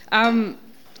Coming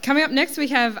up next, we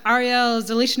have Ariel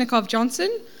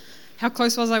Zeleznikow-Johnston. How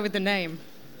close was I with the name?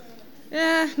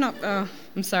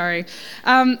 I'm sorry.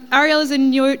 Ariel is a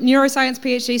neuroscience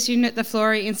PhD student at the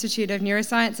Florey Institute of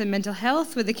Neuroscience and Mental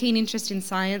Health with a keen interest in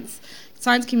science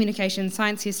communication,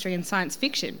 science history, and science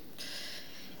fiction.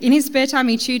 In his spare time,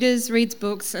 he tutors, reads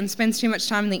books, and spends too much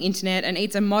time on the internet and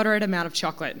eats a moderate amount of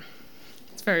chocolate.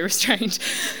 It's very restrained.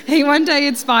 He one day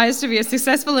aspires to be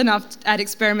successful enough at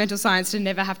experimental science to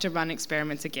never have to run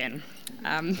experiments again.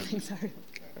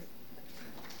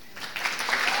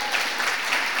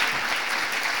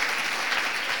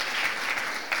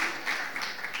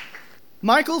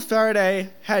 Michael Faraday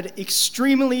had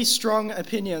extremely strong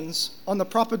opinions on the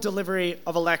proper delivery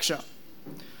of a lecture.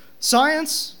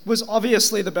 Science was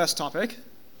obviously the best topic.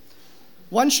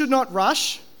 One should not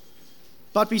rush,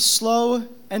 but be slow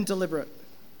and deliberate.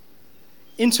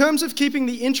 In terms of keeping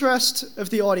the interest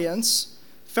of the audience,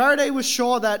 Faraday was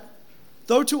sure that,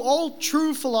 though to all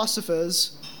true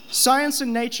philosophers, science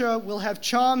and nature will have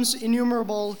charms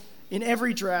innumerable in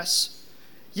every dress,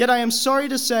 yet I am sorry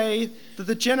to say that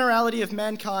the generality of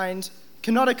mankind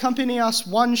cannot accompany us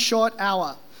one short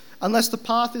hour unless the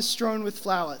path is strewn with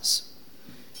flowers.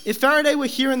 If Faraday were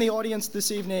here in the audience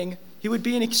this evening, he would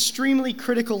be an extremely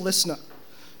critical listener.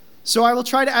 So I will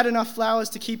try to add enough flowers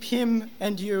to keep him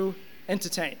and you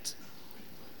entertained.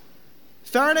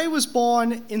 Faraday was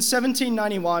born in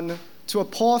 1791 to a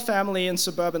poor family in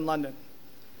suburban London.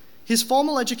 His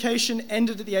formal education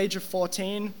ended at the age of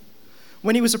 14,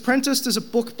 when he was apprenticed as a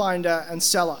bookbinder and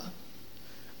seller.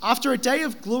 After a day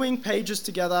of gluing pages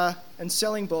together and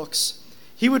selling books,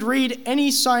 he would read any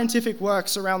scientific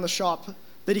works around the shop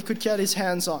that he could get his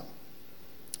hands on.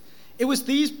 It was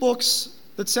these books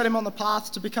that set him on the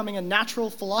path to becoming a natural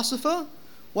philosopher,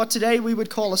 what today we would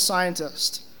call a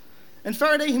scientist. And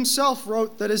Faraday himself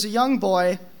wrote that as a young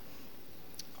boy,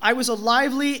 I was a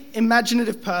lively,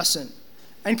 imaginative person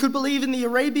and could believe in the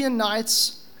Arabian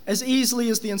Nights as easily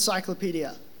as the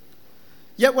encyclopedia.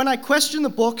 Yet when I questioned the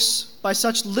books by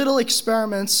such little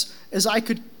experiments as I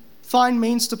could find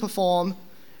means to perform,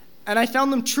 and I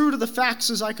found them true to the facts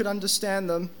as I could understand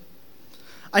them,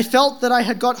 I felt that I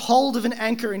had got hold of an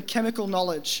anchor in chemical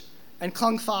knowledge and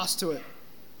clung fast to it.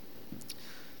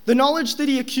 The knowledge that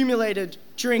he accumulated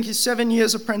during his 7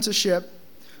 years apprenticeship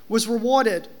was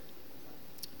rewarded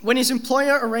when his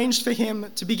employer arranged for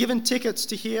him to be given tickets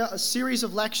to hear a series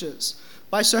of lectures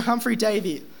by Sir Humphrey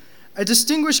Davy, a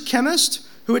distinguished chemist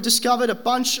who had discovered a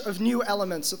bunch of new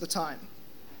elements at the time.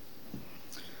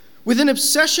 With an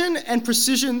obsession and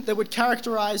precision that would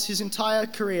characterize his entire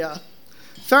career,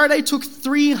 Faraday took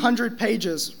 300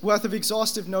 pages worth of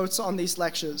exhaustive notes on these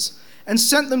lectures and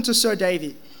sent them to Sir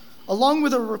Davy, along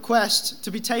with a request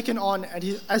to be taken on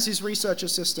as his research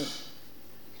assistant.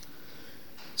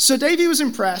 Sir Davy was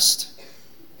impressed,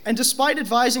 and despite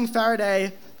advising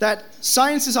Faraday that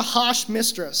science is a harsh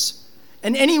mistress,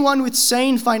 and anyone with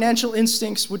sane financial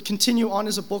instincts would continue on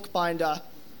as a bookbinder,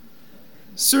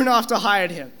 soon after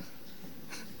hired him.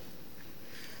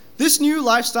 This new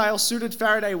lifestyle suited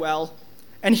Faraday well,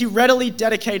 and he readily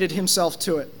dedicated himself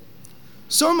to it.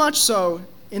 So much so,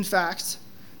 in fact,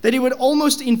 that he would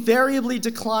almost invariably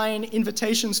decline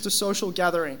invitations to social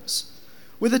gatherings,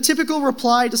 with a typical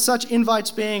reply to such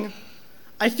invites being,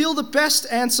 I feel the best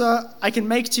answer I can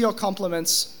make to your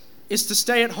compliments is to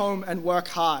stay at home and work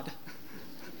hard.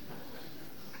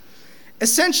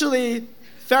 Essentially,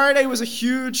 Faraday was a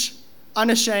huge,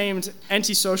 unashamed,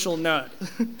 antisocial nerd.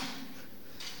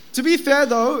 To be fair,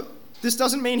 though, this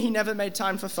doesn't mean he never made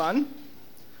time for fun.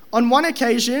 On one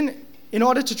occasion, in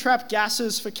order to trap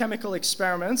gases for chemical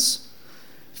experiments,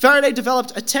 Faraday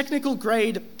developed a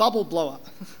technical-grade bubble blower.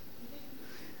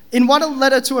 In one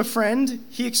letter to a friend,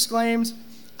 he exclaimed,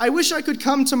 I wish I could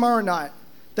come tomorrow night,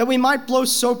 that we might blow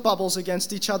soap bubbles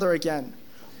against each other again.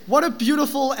 What a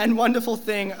beautiful and wonderful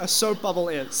thing a soap bubble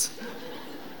is.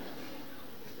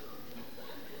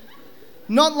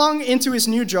 Not long into his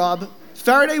new job,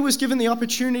 Faraday was given the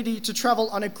opportunity to travel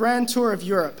on a grand tour of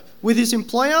Europe with his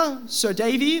employer, Sir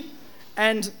Davy,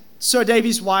 and Sir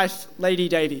Davy's wife, Lady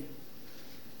Davy.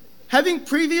 Having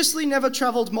previously never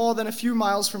traveled more than a few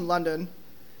miles from London,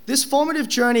 this formative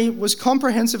journey was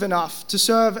comprehensive enough to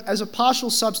serve as a partial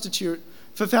substitute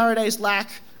for Faraday's lack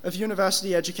of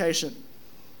university education.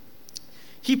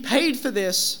 He paid for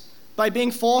this by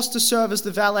being forced to serve as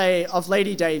the valet of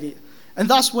Lady Davy, and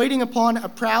thus waiting upon a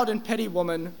proud and petty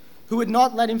woman who would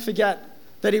not let him forget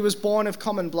that he was born of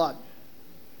common blood.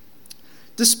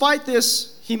 Despite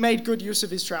this, he made good use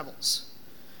of his travels.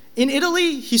 In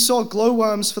Italy, he saw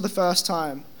glowworms for the first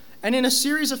time, and in a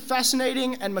series of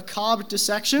fascinating and macabre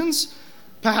dissections,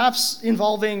 perhaps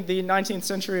involving the 19th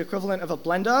century equivalent of a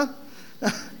blender,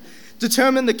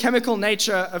 determined the chemical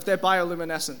nature of their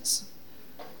bioluminescence.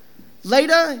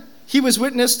 Later, he was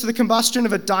witness to the combustion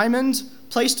of a diamond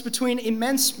placed between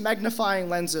immense magnifying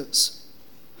lenses,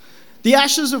 the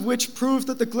ashes of which proved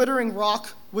that the glittering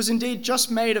rock was indeed just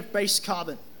made of base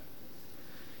carbon.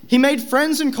 He made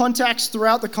friends and contacts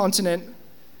throughout the continent,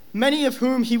 many of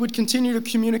whom he would continue to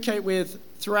communicate with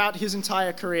throughout his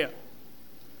entire career.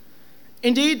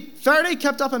 Indeed, Faraday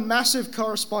kept up a massive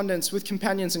correspondence with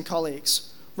companions and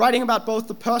colleagues, writing about both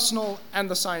the personal and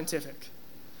the scientific.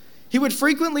 He would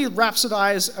frequently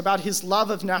rhapsodize about his love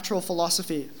of natural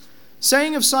philosophy,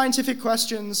 saying of scientific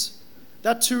questions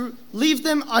that to leave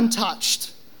them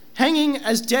untouched, hanging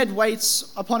as dead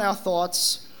weights upon our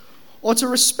thoughts, or to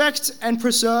respect and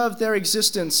preserve their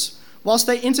existence whilst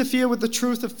they interfere with the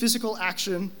truth of physical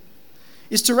action,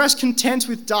 is to rest content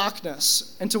with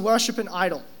darkness and to worship an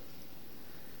idol.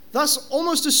 Thus,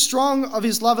 almost as strong of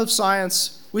his love of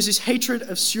science was his hatred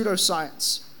of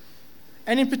pseudoscience,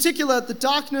 and in particular, the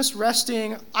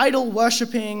darkness-resting,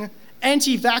 idol-worshipping,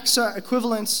 anti-vaxxer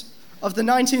equivalents of the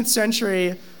 19th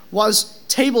century was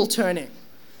table turning,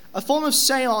 a form of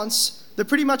seance that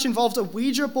pretty much involved a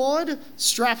Ouija board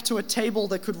strapped to a table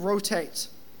that could rotate.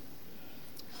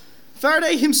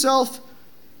 Faraday himself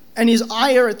and his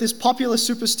ire at this popular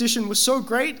superstition was so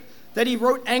great that he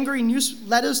wrote angry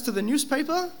letters to the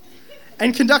newspaper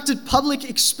and conducted public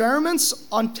experiments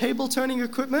on table-turning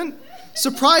equipment.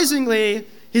 Surprisingly,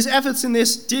 his efforts in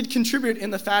this did contribute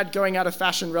in the fad going out of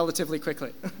fashion relatively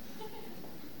quickly.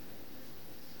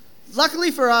 Luckily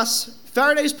for us,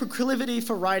 Faraday's proclivity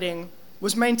for writing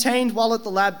was maintained while at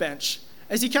the lab bench,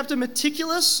 as he kept a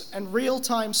meticulous and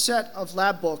real-time set of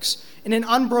lab books in an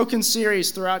unbroken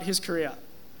series throughout his career.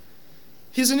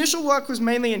 His initial work was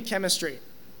mainly in chemistry,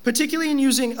 particularly in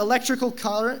using electrical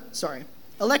currents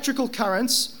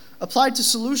applied to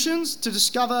solutions to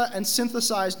discover and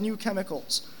synthesize new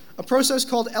chemicals, a process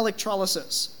called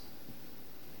electrolysis.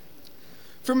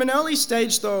 From an early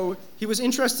stage, though, he was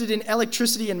interested in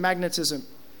electricity and magnetism,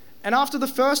 and after the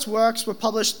first works were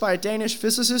published by a Danish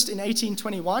physicist in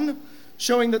 1821,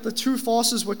 showing that the two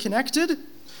forces were connected,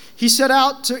 he set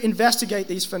out to investigate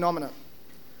these phenomena.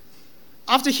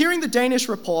 After hearing the Danish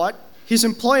report, his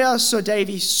employer, Sir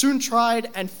Davy, soon tried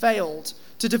and failed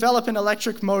to develop an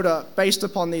electric motor based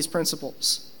upon these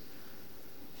principles.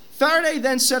 Faraday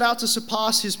then set out to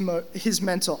surpass his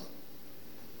mentor.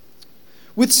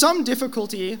 With some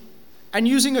difficulty, and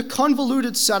using a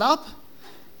convoluted setup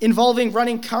involving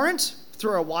running current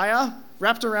through a wire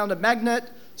wrapped around a magnet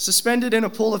suspended in a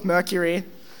pool of mercury,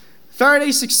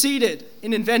 Faraday succeeded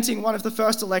in inventing one of the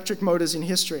first electric motors in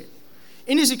history.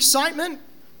 In his excitement,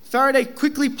 Faraday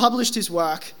quickly published his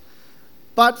work,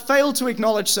 but failed to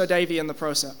acknowledge Sir Davy in the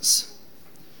process.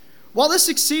 While this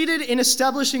succeeded in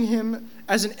establishing him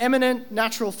as an eminent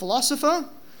natural philosopher,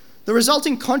 the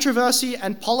resulting controversy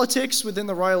and politics within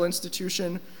the Royal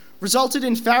Institution resulted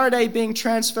in Faraday being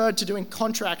transferred to doing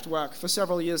contract work for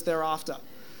several years thereafter,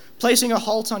 placing a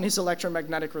halt on his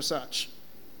electromagnetic research.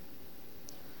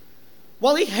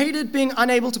 While he hated being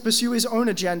unable to pursue his own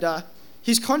agenda,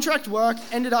 his contract work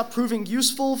ended up proving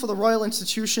useful for the Royal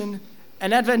Institution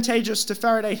and advantageous to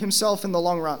Faraday himself in the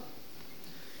long run.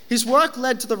 His work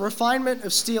led to the refinement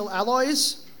of steel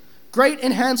alloys, great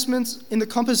enhancements in the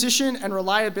composition and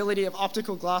reliability of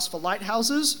optical glass for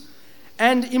lighthouses,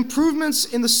 and improvements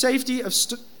in the safety of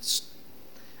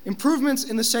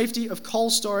coal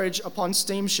storage upon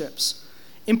steamships.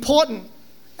 Important,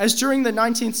 as during the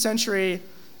 19th century,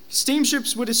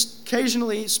 steamships would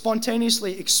occasionally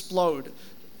spontaneously explode.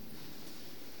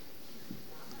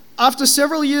 After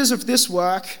several years of this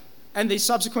work and the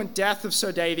subsequent death of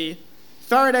Sir Davy,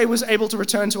 Faraday was able to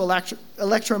return to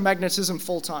electromagnetism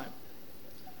full-time.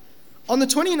 On the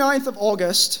 29th of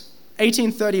August,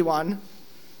 1831,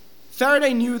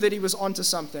 Faraday knew that he was onto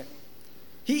something.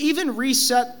 He even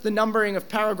reset the numbering of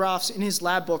paragraphs in his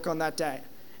lab book on that day,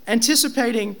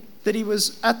 anticipating that he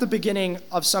was at the beginning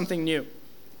of something new.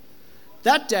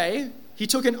 That day, he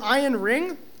took an iron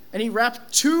ring and he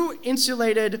wrapped two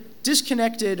insulated,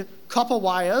 disconnected copper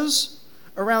wires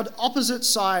around opposite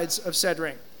sides of said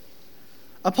ring.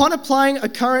 Upon applying a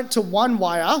current to one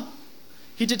wire,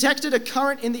 he detected a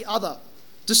current in the other,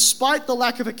 despite the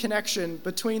lack of a connection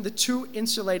between the two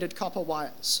insulated copper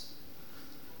wires.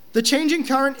 The changing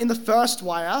current in the first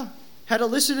wire had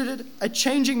elicited a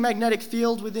changing magnetic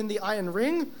field within the iron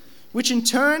ring, which in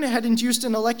turn had induced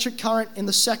an electric current in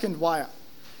the second wire.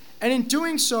 And in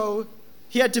doing so,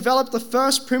 he had developed the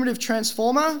first primitive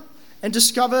transformer and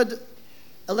discovered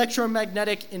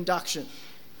electromagnetic induction.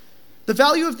 The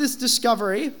value of this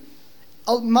discovery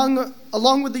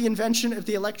along with the invention of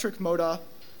the electric motor,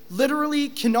 literally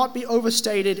cannot be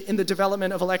overstated in the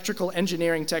development of electrical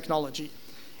engineering technology.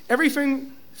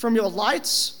 Everything from your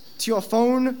lights to your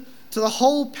phone to the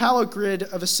whole power grid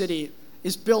of a city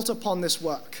is built upon this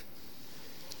work.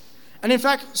 And in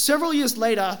fact, several years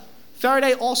later,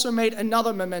 Faraday also made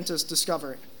another momentous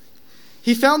discovery.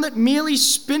 He found that merely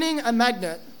spinning a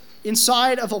magnet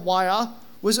inside of a wire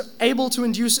was able to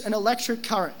induce an electric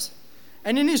current.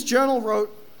 And in his journal wrote,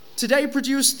 today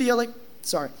produced the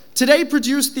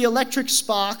electric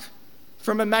spark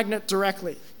from a magnet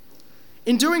directly.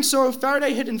 In doing so,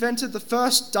 Faraday had invented the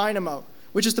first dynamo,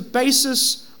 which is the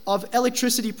basis of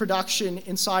electricity production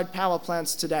inside power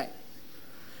plants today.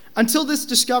 Until this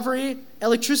discovery,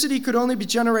 electricity could only be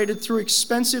generated through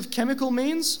expensive chemical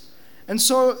means, and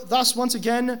so thus, once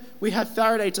again, we have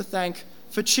Faraday to thank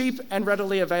for cheap and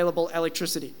readily available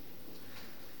electricity.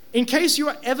 In case you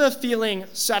are ever feeling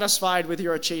satisfied with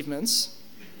your achievements,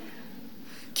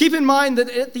 keep in mind that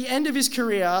at the end of his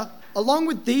career, along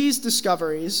with these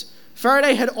discoveries,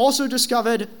 Faraday had also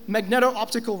discovered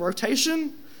magneto-optical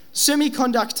rotation,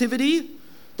 semiconductivity,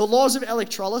 the laws of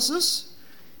electrolysis.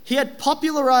 He had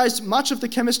popularized much of the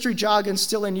chemistry jargon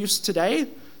still in use today,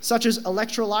 such as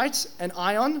electrolyte and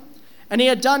ion, and he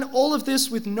had done all of this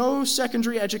with no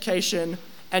secondary education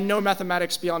and no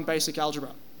mathematics beyond basic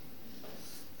algebra.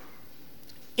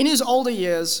 In his older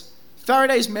years,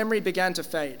 Faraday's memory began to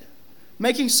fade,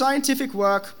 making scientific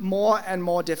work more and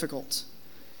more difficult.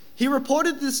 He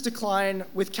reported this decline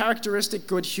with characteristic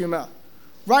good humor,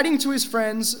 writing to his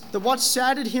friends that what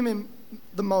saddened him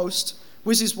the most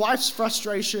was his wife's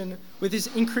frustration with his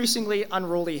increasingly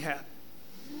unruly hair.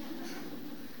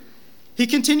 He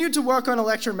continued to work on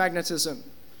electromagnetism,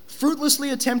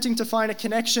 fruitlessly attempting to find a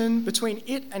connection between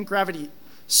it and gravity,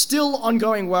 still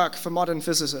ongoing work for modern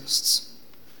physicists.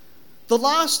 The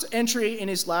last entry in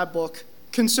his lab book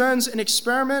concerns an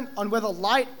experiment on whether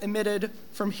light emitted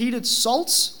from heated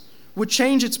salts would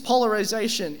change its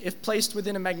polarization if placed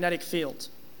within a magnetic field.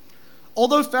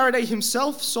 Although Faraday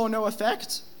himself saw no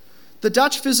effect, the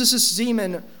Dutch physicist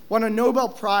Zeeman won a Nobel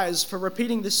Prize for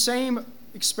repeating the same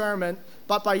experiment,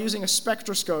 but by using a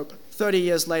spectroscope 30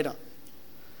 years later.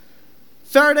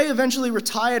 Faraday eventually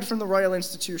retired from the Royal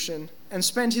Institution and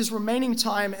spent his remaining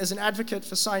time as an advocate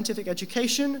for scientific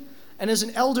education and as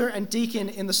an elder and deacon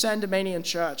in the Sandemanian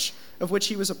Church, of which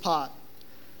he was a part.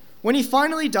 When he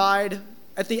finally died,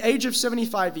 at the age of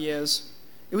 75 years,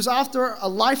 it was after a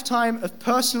lifetime of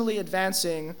personally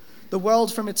advancing the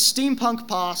world from its steampunk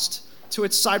past to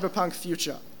its cyberpunk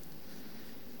future.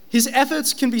 His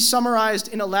efforts can be summarized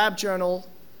in a lab journal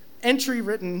entry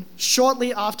written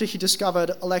shortly after he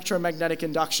discovered electromagnetic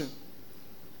induction.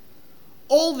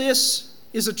 All this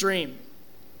is a dream.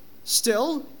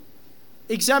 Still,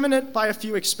 examine it by a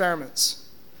few experiments.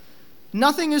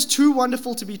 Nothing is too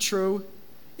wonderful to be true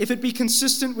if it be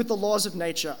consistent with the laws of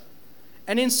nature.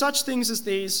 And in such things as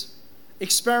these,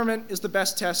 experiment is the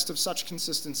best test of such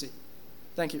consistency.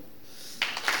 Thank you.